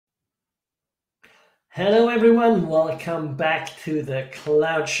Hello, everyone. Welcome back to the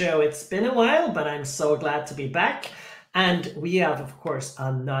Cloud Show. It's been a while, but I'm so glad to be back. And we have, of course,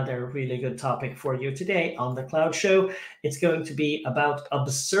 another really good topic for you today on the Cloud Show. It's going to be about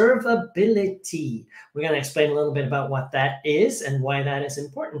observability. We're going to explain a little bit about what that is and why that is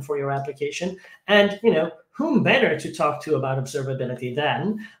important for your application. And, whom better to talk to about observability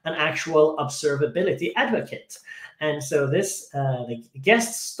than an actual observability advocate? And so the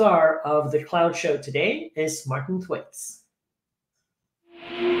guest star of the Cloud Show today is Martin Thwaites.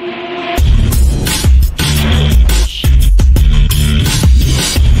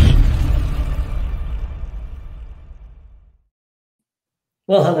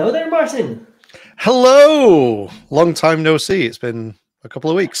 Well, hello there, Martin. Hello. Long time no see. It's been a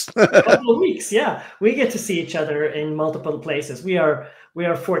couple of weeks. A couple of weeks, yeah. We get to see each other in multiple places. We are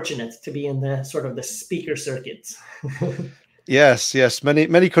fortunate to be in the sort of the speaker circuit. Yes.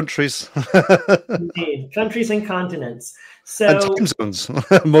 Many countries. Indeed, countries and continents. So, and time zones,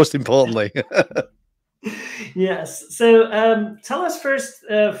 most importantly. Yes. So tell us first,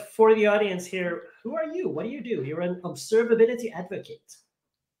 for the audience here, who are you? What do you do? You're an observability advocate.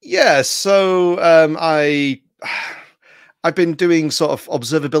 Yeah, so I've been doing sort of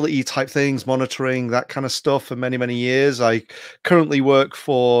observability type things, monitoring, that kind of stuff for many years. I currently work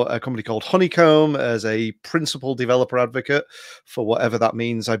for a company called Honeycomb as a principal developer advocate for whatever that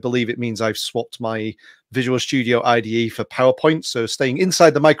means. I believe it means I've swapped my Visual Studio IDE for PowerPoint, so staying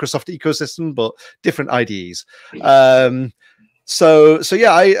inside the Microsoft ecosystem, but different IDEs. So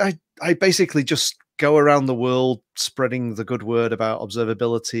yeah, I basically just go around the world spreading the good word about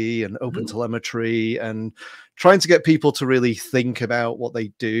observability and open telemetry and trying to get people to really think about what they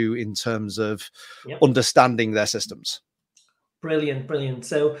do in terms of understanding their systems. Brilliant.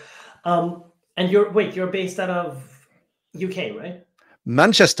 So, and you're based out of UK, right?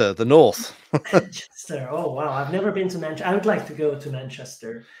 Manchester, the north. Manchester. Oh, wow. I've never been to Manchester. I would like to go to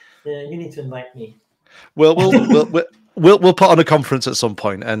Manchester. You need to invite me. Well, we'll put on a conference at some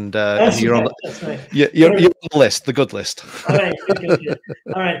point, and you're on the list, the good list. All right, good.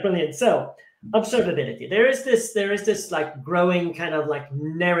 All right, brilliant. So observability. There is this like growing kind of like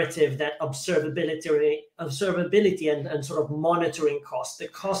narrative that observability and sort of monitoring cost, the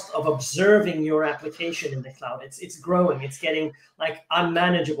cost of observing your application in the cloud, it's growing. It's getting like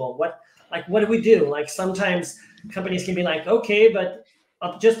unmanageable. What do we do? Like sometimes companies can be like, okay, but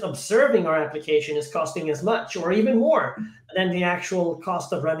just observing our application is costing as much or even more than the actual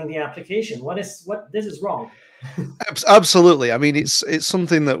cost of running the application. This is wrong. Absolutely. I mean, it's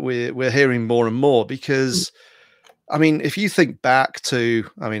something that we're hearing more and more because, I mean, if you think back to,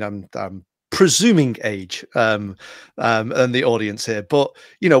 I mean, I'm presuming age and the audience here, but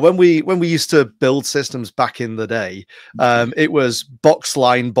when we used to build systems back in the day, it was box,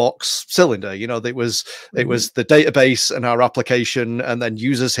 line, box, cylinder. It was the database and our application, and then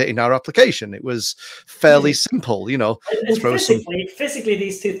users hitting our application. It was fairly simple. And physically,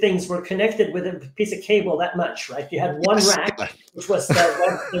 these two things were connected with a piece of cable that much, right? You had one rack, which was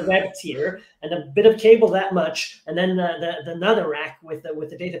the web tier, and a bit of cable that much, and then another rack with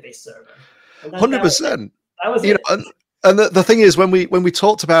the database server. 100%. That was it. And the thing is, when we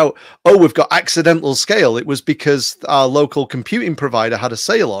talked about, we've got accidental scale, it was because our local computing provider had a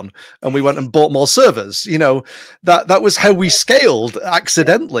sale on, and we went and bought more servers. That was how we scaled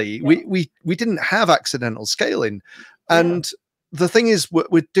accidentally. We didn't have accidental scaling, and the thing is,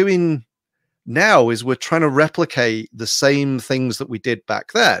 what we're doing now is we're trying to replicate the same things that we did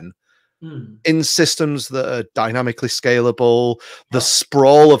back then. In systems that are dynamically scalable, the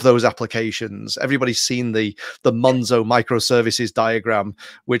sprawl of those applications. Everybody's seen the Monzo microservices diagram,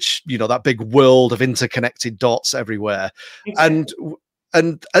 which, that big world of interconnected dots everywhere. Exactly.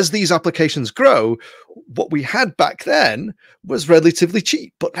 And as these applications grow, what we had back then was relatively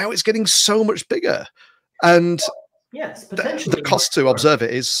cheap, but now it's getting so much bigger. And potentially the cost to observe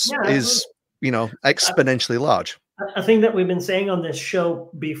it is exponentially large. A thing that we've been saying on this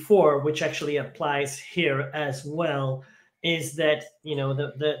show before, which actually applies here as well, is that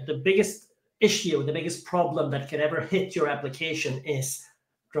the biggest issue, the biggest problem that could ever hit your application is,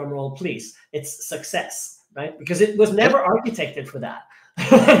 drum roll please, it's success, right? Because it was never architected for that.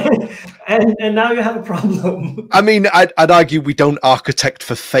 and now you have a problem. I mean, I'd argue we don't architect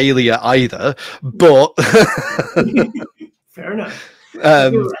for failure either, but fair enough.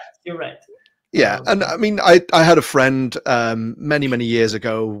 You're right. Yeah, and I mean, I had a friend many years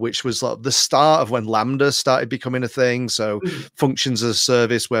ago, which was like the start of when Lambda started becoming a thing. So functions as a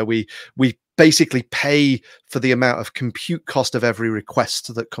service, where we basically pay for the amount of compute cost of every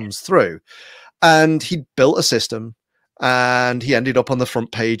request that comes through. And he built a system and he ended up on the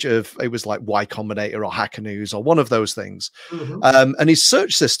front page of, it was like Y Combinator or Hacker News or one of those things. And his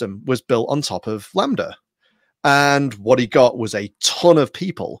search system was built on top of Lambda. And what he got was a ton of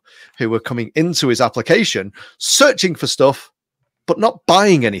people who were coming into his application, searching for stuff, but not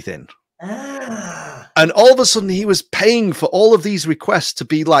buying anything. And all of a sudden he was paying for all of these requests to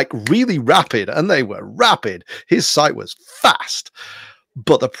be like really rapid, and they were rapid. His site was fast.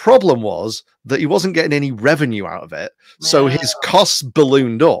 But the problem was that he wasn't getting any revenue out of it. So his costs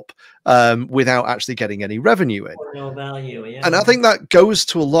ballooned up without actually getting any revenue in. Or no value, yeah. And I think that goes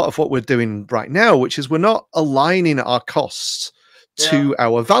to a lot of what we're doing right now, which is we're not aligning our costs to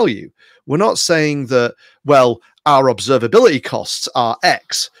our value. We're not saying that, well, our observability costs are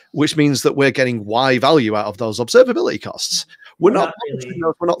X, which means that we're getting Y value out of those observability costs. We're not really.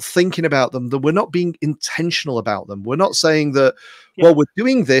 We're not thinking about them. That we're not being intentional about them. We're not saying that, well, we're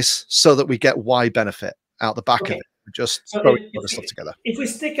doing this so that we get Y benefit out the back of it. We're just throwing all this stuff together. If we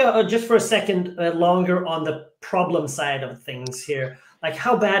stick just for a second longer on the problem side of things here, like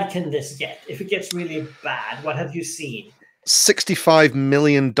how bad can this get? If it gets really bad, what have you seen? $65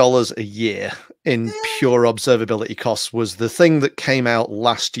 million a year in pure observability costs was the thing that came out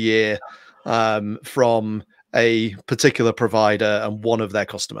last year from a particular provider and one of their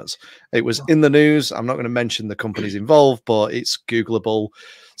customers. It was in the news. I'm not going to mention the companies involved, but it's Googleable.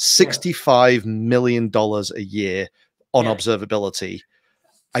 $65 million a year on observability.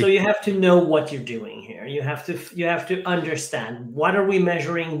 So you have to know what you're doing here. You have to understand, what are we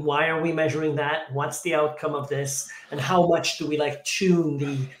measuring? Why are we measuring that? What's the outcome of this? And how much do we like tune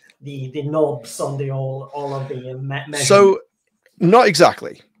the knobs on the all of the measurements? So not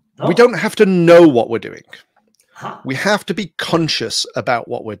exactly. Oh. We don't have to know what we're doing. We have to be conscious about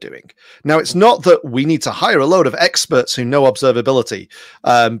what we're doing. Now, it's not that we need to hire a load of experts who know observability,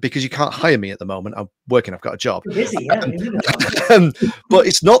 because you can't hire me at the moment. I'm working, I've got a job. You're busy, yeah. But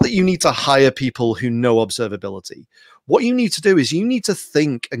it's not that you need to hire people who know observability. What you need to do is you need to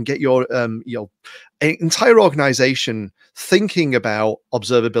think and get your entire organization thinking about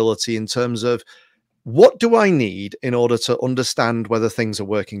observability in terms of, what do I need in order to understand whether things are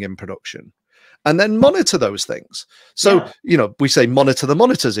working in production? And then monitor those things. So, we say monitor the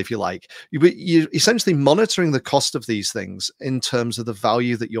monitors, if you like. You're essentially monitoring the cost of these things in terms of the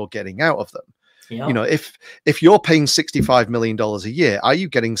value that you're getting out of them. If you're paying $65 million a year, are you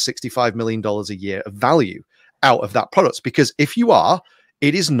getting $65 million a year of value out of that product? Because if you are,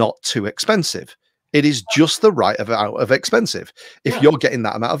 it is not too expensive. It is just the right amount of expensive if you're getting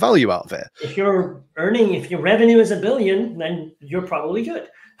that amount of value out of it. If your revenue is $1 billion, then you're probably good.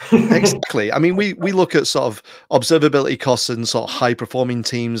 Exactly. I mean, we look at sort of observability costs and sort of high performing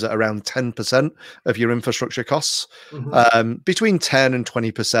teams at around 10% of your infrastructure costs, between 10 and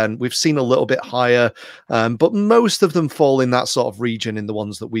 20%. We've seen a little bit higher, but most of them fall in that sort of region in the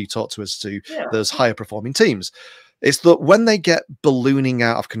ones that we talk to as to those higher performing teams. It's that when they get ballooning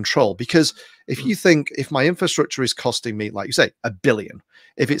out of control, because if you think, if my infrastructure is costing me, like you say, $1 billion,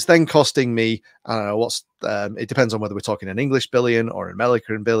 if it's then costing me, I don't know, it depends on whether we're talking an English billion or an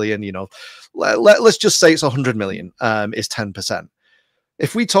American billion, let's just say it's 100 million, is 10%.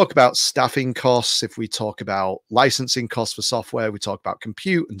 If we talk about staffing costs, if we talk about licensing costs for software, we talk about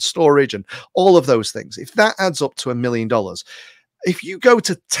compute and storage and all of those things, if that adds up to $1 million, if you go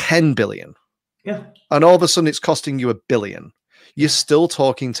to 10 billion, and all of a sudden it's costing you $1 billion, you're still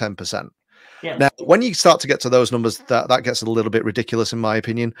talking 10%. Now, when you start to get to those numbers, that gets a little bit ridiculous, in my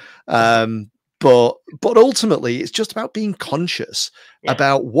opinion. But ultimately, it's just about being conscious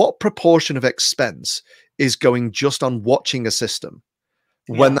about what proportion of expense is going just on watching a system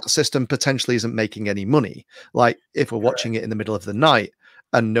when that system potentially isn't making any money. Like if we're watching it in the middle of the night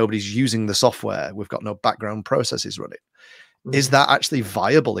and nobody's using the software, we've got no background processes running. Is that actually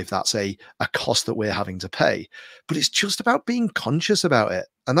viable if that's a cost that we're having to pay? But it's just about being conscious about it.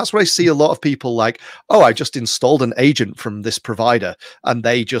 And that's where I see a lot of people like, oh, I just installed an agent from this provider and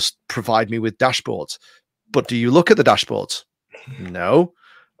they just provide me with dashboards. But do you look at the dashboards? No.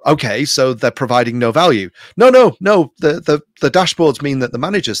 Okay, so they're providing no value. No. The dashboards mean that the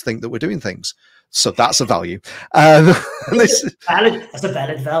managers think that we're doing things. So that's a value. That's a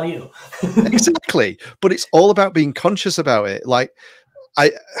valid value. Exactly. But it's all about being conscious about it. Like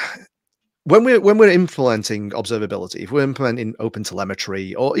when we're implementing observability, if we're implementing open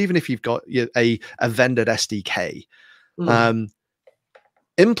telemetry, or even if you've got a vendor SDK,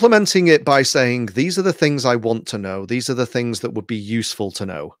 implementing it by saying, these are the things I want to know. These are the things that would be useful to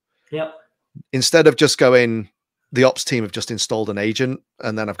know. Instead of just going, the ops team have just installed an agent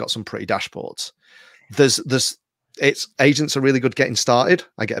and then I've got some pretty dashboards. Agents are really good getting started.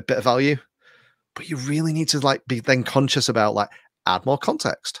 I get a bit of value, but you really need to like be then conscious about like add more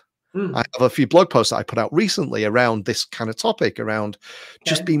context. Mm. I have a few blog posts that I put out recently around this kind of topic, around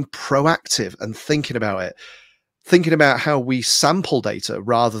just being proactive and thinking about it. Thinking about how we sample data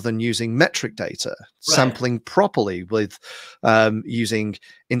rather than using metric data, sampling properly with using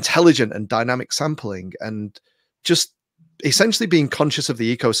intelligent and dynamic sampling, and just essentially being conscious of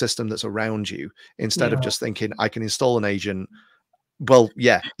the ecosystem that's around you instead of just thinking, I can install an agent. Well,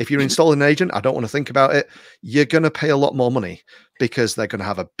 yeah, if you're installing an agent, I don't want to think about it. You're going to pay a lot more money because they're going to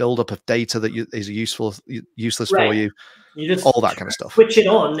have a buildup of data that is useless for you. You just all that kind of stuff. Switch it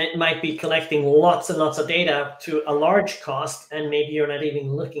on. It might be collecting lots and lots of data to a large cost, and maybe you're not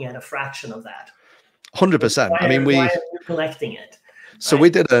even looking at a fraction of that. 100%. I mean, why are you collecting it? So we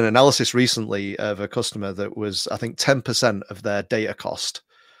did an analysis recently of a customer that was, I think, 10% of their data cost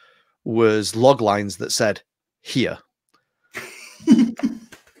was log lines that said here.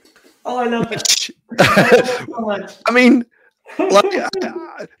 Oh, I love that. So much. I mean, like,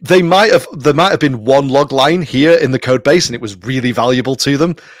 there might have been one log line here in the code base and it was really valuable to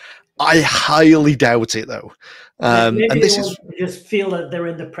them. I highly doubt it though. And this is just feel that they're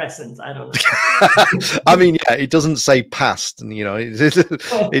in the present. I don't know. I mean, yeah, it doesn't say past, and you know, so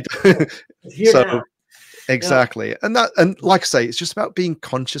now. Exactly. Yeah. And like I say, it's just about being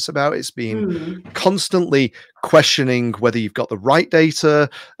conscious about it. It's being constantly questioning whether you've got the right data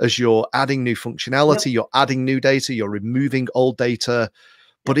as you're adding new functionality, you're adding new data, you're removing old data.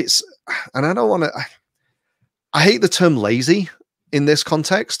 But it's, and I don't want to, I hate the term lazy in this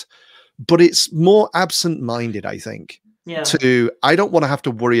context, but it's more absent-minded, I think. Yeah. I don't want to have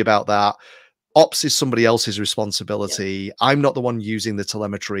to worry about that. Ops is somebody else's responsibility. Yeah. I'm not the one using the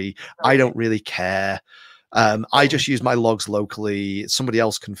telemetry. Okay. I don't really care. I just use my logs locally. Somebody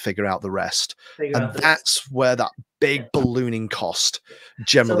else can figure out the rest. And that's where that big ballooning cost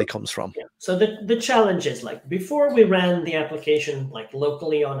generally comes from. Yeah. So the challenge is, like, before we ran the application like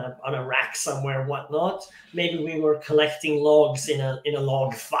locally on a rack somewhere, whatnot, maybe we were collecting logs in a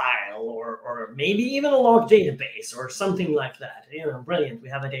log file or maybe even a log database or something like that. You know, brilliant. We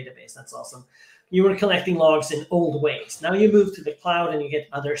have a database. That's awesome. You were collecting logs in old ways. Now you move to the cloud and you get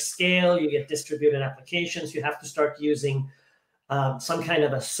other scale, you get distributed applications. You have to start using some kind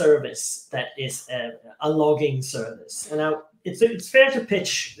of a service that is a logging service. And now it's fair to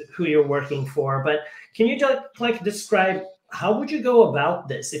pitch who you're working for, but can you just like describe how would you go about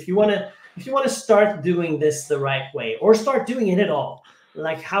this if you want to start doing this the right way or start doing it at all?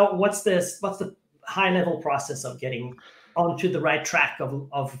 Like what's the high level process of getting onto the right track of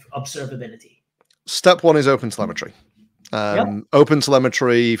observability? Step one is OpenTelemetry.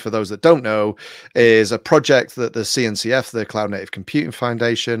 OpenTelemetry, for those that don't know, is a project that the CNCF, the Cloud Native Computing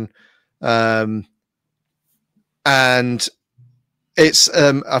Foundation, and it's,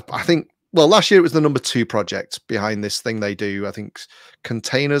 I think, well, last year it was the #2 project behind this thing they do. I think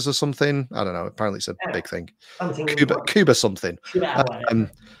containers or something. I don't know. Apparently it's a big thing. Cuba something.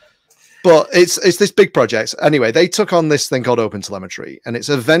 But it's this big project. Anyway, they took on this thing called OpenTelemetry, and it's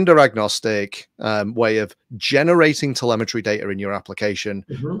a vendor agnostic way of generating telemetry data in your application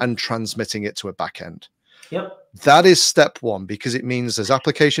and transmitting it to a backend. Yep. That is step one, because it means as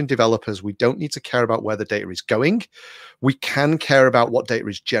application developers, we don't need to care about where the data is going. We can care about what data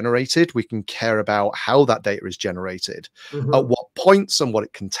is generated. We can care about how that data is generated, at what points and what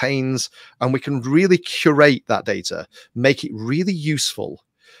it contains, and we can really curate that data, make it really useful.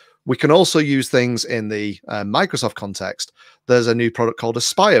 We can also use things in the Microsoft context. There's a new product called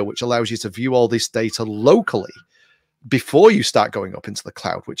Aspire, which allows you to view all this data locally before you start going up into the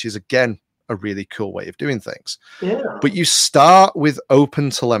cloud, which is, again, a really cool way of doing things. Yeah. But you start with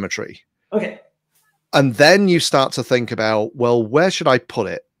OpenTelemetry. Okay. And then you start to think about, well, where should I put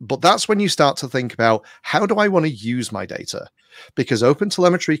it? But that's when you start to think about, how do I want to use my data? Because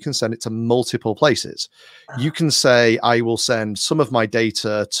OpenTelemetry can send it to multiple places. You can say, I will send some of my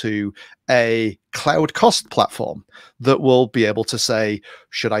data to a cloud cost platform that will be able to say,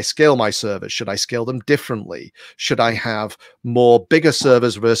 should I scale my servers? Should I scale them differently? Should I have more bigger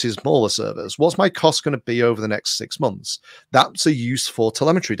servers versus smaller servers? What's my cost going to be over the next 6 months? That's a use for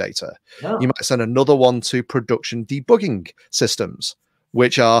telemetry data. Yeah. You might send another one to production debugging systems,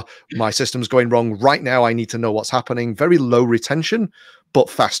 which are, my system's going wrong right now. I need to know what's happening. Very low retention, but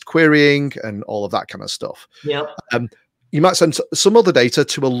fast querying and all of that kind of stuff. Yeah. You might send some other data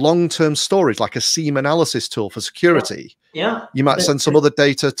to a long-term storage, like a SIEM analysis tool for security. Yeah. You might send some other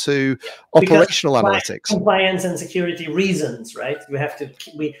data to operational analytics. Compliance and security reasons, right? We have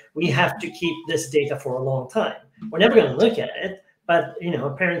to keep this data for a long time. We're never going to look at it, but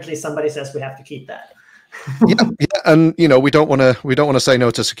apparently somebody says we have to keep that. Yeah, and we don't want to say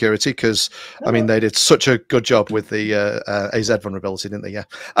no to security, because I mean they did such a good job with the AZ vulnerability, didn't they? Yeah.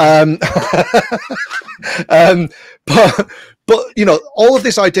 But all of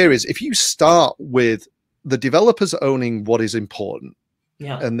this idea is, if you start with the developers owning what is important,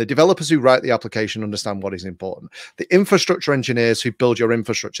 and the developers who write the application understand what is important, the infrastructure engineers who build your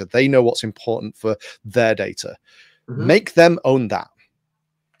infrastructure, they know what's important for their data. Make them own that.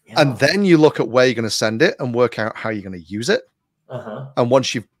 And then you look at where you're going to send it and work out how you're going to use it. And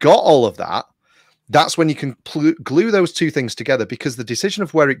once you've got all of that, that's when you can glue those two things together, because the decision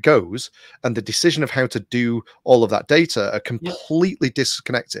of where it goes and the decision of how to do all of that data are completely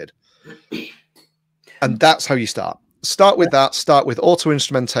disconnected. And that's how you start. Start with that. Start with auto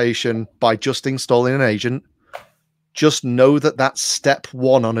instrumentation by just installing an agent. Just know that that's step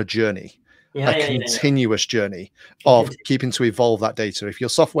one on a journey. A continuous journey of keeping to evolve that data. If your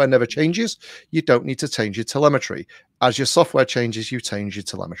software never changes, you don't need to change your telemetry. As your software changes, you change your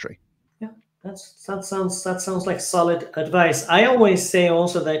telemetry. Yeah, that sounds like solid advice. I always say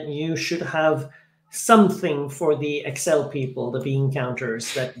also that you should have something for the Excel people, the bean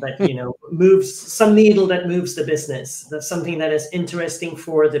counters, that moves some needle, that moves the business. That's something that is interesting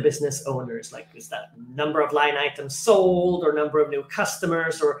for the business owners. Like, is that number of line items sold, or number of new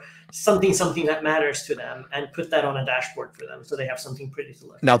customers, or something that matters to them, and put that on a dashboard for them, so they have something pretty to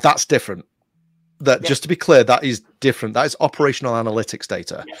look at. Now that's different. Just to be clear, that is different. That is operational analytics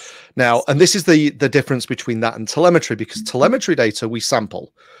data. Now, and this is the difference between that and telemetry, because telemetry data we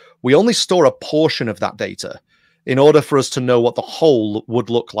sample. We only store a portion of that data in order for us to know what the whole would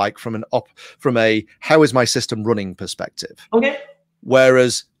look like from a how is my system running perspective.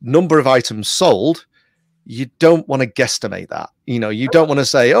 Whereas number of items sold, you don't want to guesstimate that. You don't want to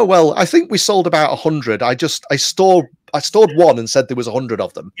say, oh, well, I think we sold about 100. I stored one and said there was 100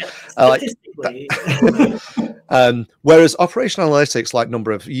 of them. Whereas operational analytics, like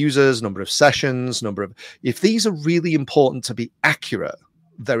number of users, number of sessions, if these are really important to be accurate,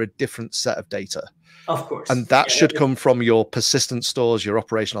 they're a different set of data. Of course. And that should come from your persistent stores, your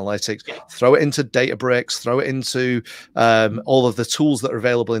operational analytics. Throw it into Databricks, throw it into all of the tools that are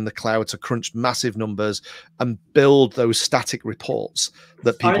available in the cloud to crunch massive numbers and build those static reports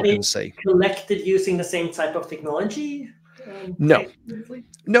that people can see. Collected using the same type of technology? No,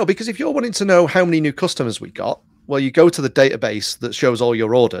 because if you're wanting to know how many new customers we got, well, you go to the database that shows all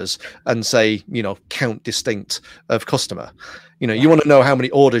your orders and say, count distinct of customer. You want to know how many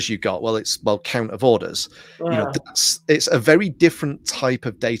orders you got. Well, count of orders. It's a very different type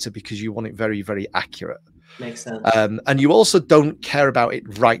of data, because you want it very, very accurate. Makes sense. And you also don't care about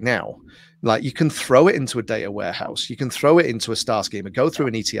it right now. Like, you can throw it into a data warehouse. You can throw it into a star schema, go through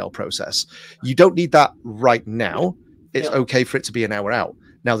an ETL process. You don't need that right now. It's okay for it to be an hour out.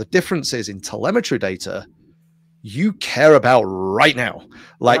 Now, the difference is in telemetry data, you care about right now.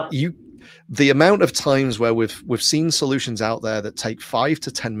 The amount of times where we've seen solutions out there that take 5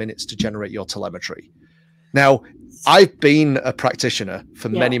 to 10 minutes to generate your telemetry. Now, I've been a practitioner for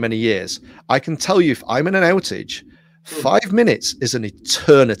many, many years. I can tell you, if I'm in an outage, 5 minutes is an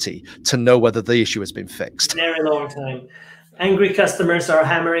eternity to know whether the issue has been fixed. Very long time. Angry customers are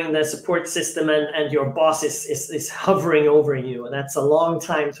hammering the support system, and your boss is hovering over you. And that's a long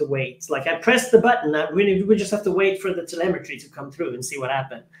time to wait. It's like, I pressed the button. We just have to wait for the telemetry to come through and see what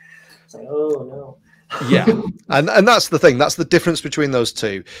happened. It's like, oh no. Yeah. And that's the thing. That's the difference between those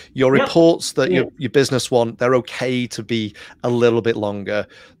two. Your reports that your business want, they're okay to be a little bit longer.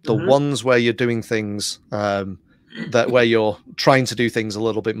 The ones where you're doing things where you're trying to do things a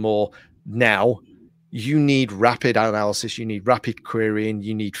little bit more now, you need rapid analysis, you need rapid querying,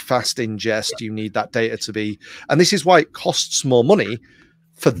 you need fast ingest, you need that data to be, and this is why it costs more money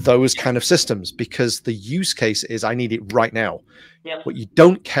for those kind of systems, because the use case is, I need it right now. What you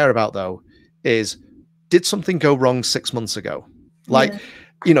don't care about though is, did something go wrong 6 months ago?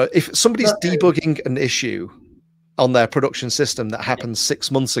 If somebody's debugging an issue on their production system that happened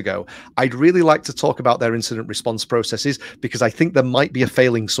 6 months ago, I'd really like to talk about their incident response processes, because I think there might be a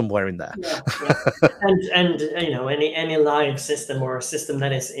failing somewhere in there. And any live system, or a system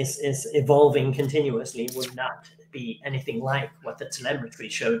that is evolving continuously, would not be anything like what the telemetry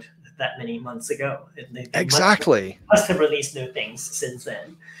showed that many months ago. They must have released new things since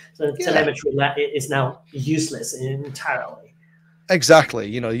then. So telemetry is now useless entirely. Exactly.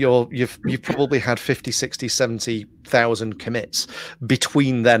 You've probably had 50, 60, 70 15,000 commits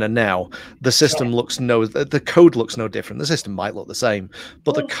between then and now. The system the code looks no different. The system might look the same,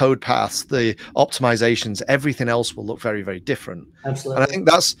 but the code paths, the optimizations, everything else will look very, very different. Absolutely. And I think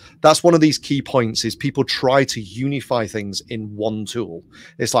that's one of these key points is people try to unify things in one tool.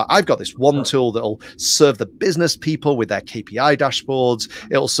 It's like, I've got this one tool that'll serve the business people with their KPI dashboards.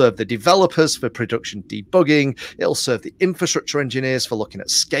 It'll serve the developers for production debugging. It'll serve the infrastructure engineers for looking at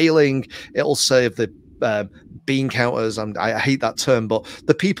scaling. It'll serve the bean counters. I hate that term, but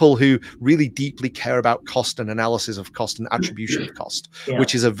the people who really deeply care about cost and analysis of cost and attribution of cost,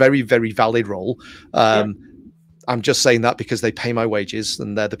 which is a very, very valid role. I'm just saying that because they pay my wages,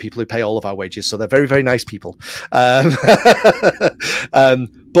 and they're the people who pay all of our wages. So they're very, very nice people. But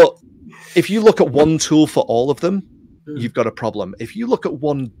if you look at one tool for all of them, you've got a problem. If you look at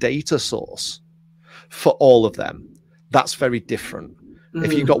one data source for all of them, that's very different.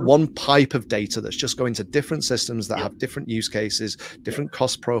 If you've got one pipe of data that's just going to different systems that have different use cases, different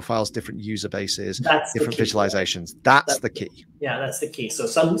cost profiles, different user bases, different visualizations, that's the key. Yeah, that's the key. So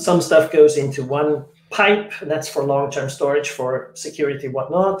some stuff goes into one pipe, and that's for long-term storage, for security,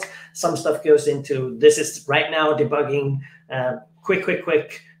 whatnot. Some stuff goes into, this is right now debugging, quick,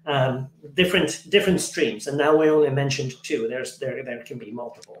 different streams. And now we only mentioned two. There can be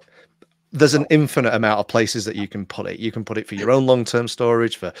multiple. There's an infinite amount of places that you can put it. You can put it for your own long-term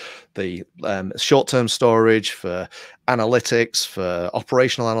storage, for the short-term storage, for analytics, for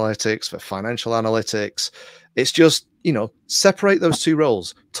operational analytics, for financial analytics. It's just, separate those two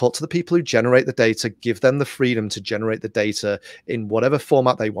roles. Talk to the people who generate the data, give them the freedom to generate the data in whatever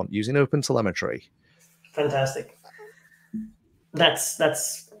format they want using OpenTelemetry. Fantastic. That's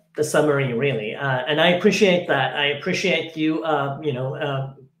the summary, really. And I appreciate that. I appreciate you,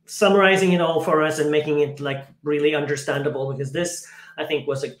 summarizing it all for us and making it like really understandable, because this, I think,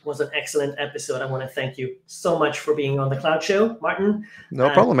 was an excellent episode. I want to thank you so much for being on the Cloud Show, Martin. No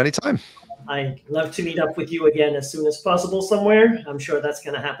problem, anytime. I'd love to meet up with you again as soon as possible somewhere. I'm sure that's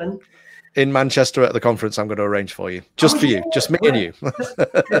going to happen. In Manchester at the conference, I'm going to arrange for you. Just for you. Just me and you.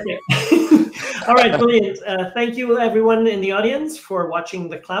 All right, brilliant. Thank you, everyone in the audience, for watching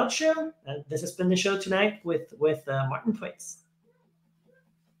the Cloud Show. This has been the show tonight with Martin Thwaites.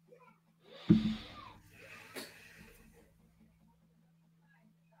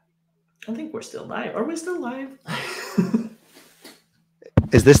 I think we're still live. Are we still live?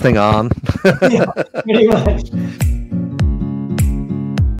 Is this thing on? Yeah, pretty much.